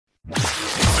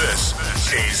This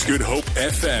is Good Hope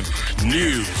FM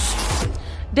News.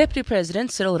 Deputy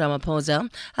President Cyril Ramaphosa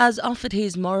has offered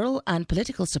his moral and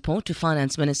political support to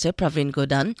Finance Minister Pravin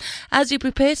Gordhan as he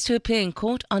prepares to appear in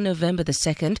court on November the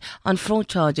 2nd on fraud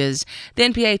charges. The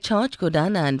NPA charged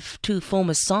Gordhan and two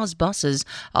former SARS bosses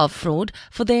of fraud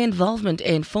for their involvement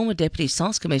in former Deputy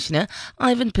SARS Commissioner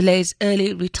Ivan Pilay's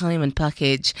early retirement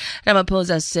package.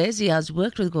 Ramaphosa says he has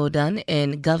worked with Gordhan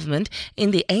in government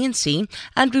in the ANC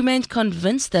and remains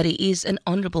convinced that he is an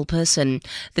honourable person.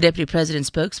 The Deputy President's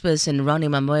spokesperson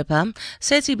Ronnie Moepa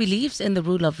says he believes in the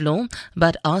rule of law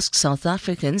but asks South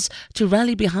Africans to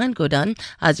rally behind Gordhan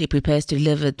as he prepares to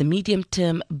deliver the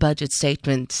medium-term budget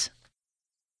statement.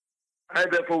 I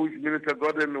therefore wish Minister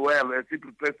Gordhan well as he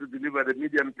prepares to deliver the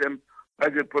medium-term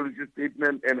budget policy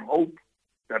statement and hope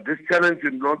that this challenge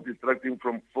will not distract him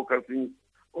from focusing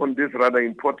on this rather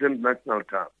important national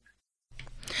task.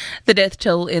 The death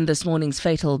toll in this morning's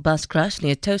fatal bus crash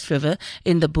near Toast River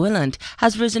in the Boland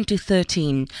has risen to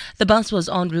 13. The bus was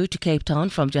en route to Cape Town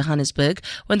from Johannesburg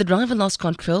when the driver lost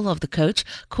control of the coach,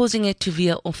 causing it to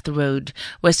veer off the road.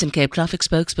 Western Cape traffic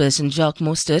spokesperson Jacques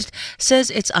Mostert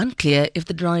says it's unclear if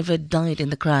the driver died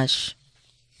in the crash.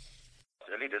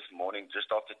 Early this morning, just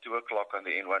after 2 o'clock on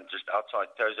the N1, just outside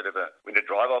Toast River, when the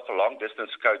driver of a long-distance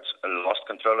coach lost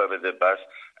control over the bus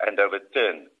and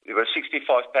overturned. There were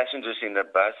 65 passengers in the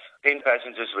bus. 10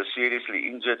 passengers were seriously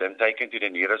injured and taken to the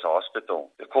nearest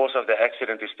hospital. The cause of the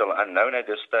accident is still unknown at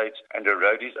this stage, and the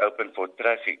road is open for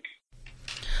traffic.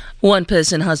 One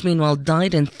person has meanwhile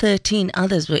died and 13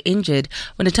 others were injured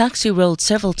when a taxi rolled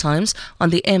several times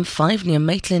on the M5 near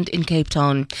Maitland in Cape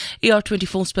Town.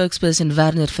 ER24 spokesperson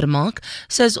Werner Vermaak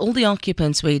says all the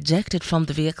occupants were ejected from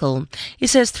the vehicle. He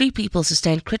says 3 people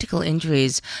sustained critical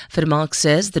injuries. Vermaak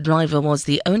says the driver was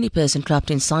the only person trapped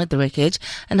inside the wreckage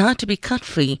and had to be cut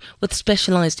free with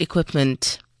specialized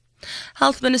equipment.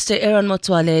 Health Minister Aaron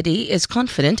Motsoaledi is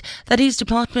confident that his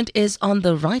department is on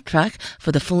the right track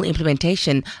for the full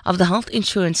implementation of the health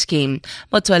insurance scheme.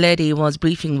 Motsoaledi was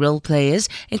briefing role players,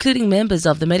 including members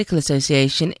of the Medical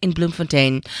Association in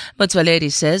Bloemfontein.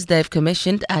 Motsoaledi says they've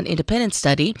commissioned an independent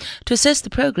study to assess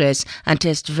the progress and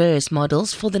test various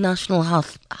models for the National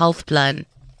Health Plan.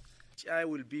 HI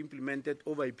will be implemented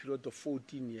over a period of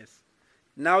 14 years.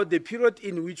 Now, the period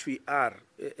in which we are,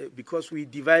 because we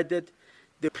divided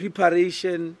the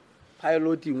preparation,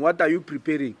 piloting, what are you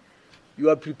preparing?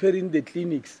 You are preparing the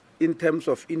clinics in terms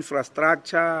of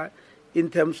infrastructure, in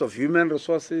terms of human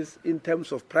resources, in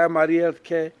terms of primary health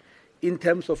care, in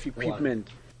terms of equipment.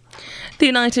 The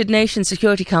United Nations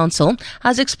Security Council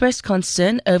has expressed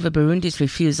concern over Burundi's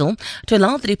refusal to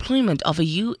allow the deployment of a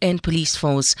UN police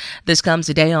force. This comes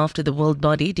a day after the world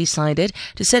body decided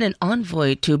to send an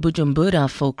envoy to Bujumbura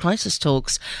for crisis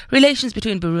talks. Relations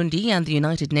between Burundi and the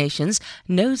United Nations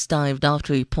nosedived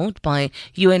after a report by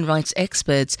UN rights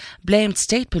experts blamed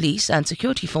state police and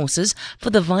security forces for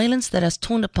the violence that has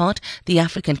torn apart the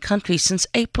African country since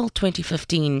April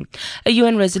 2015. A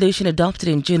UN resolution adopted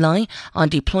in July on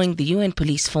deploying the UN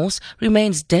police force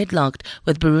remains deadlocked,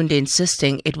 with Burundi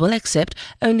insisting it will accept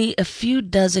only a few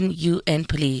dozen UN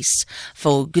police.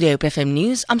 For Good Hope FM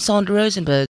News, I'm Sandra Rosenberg.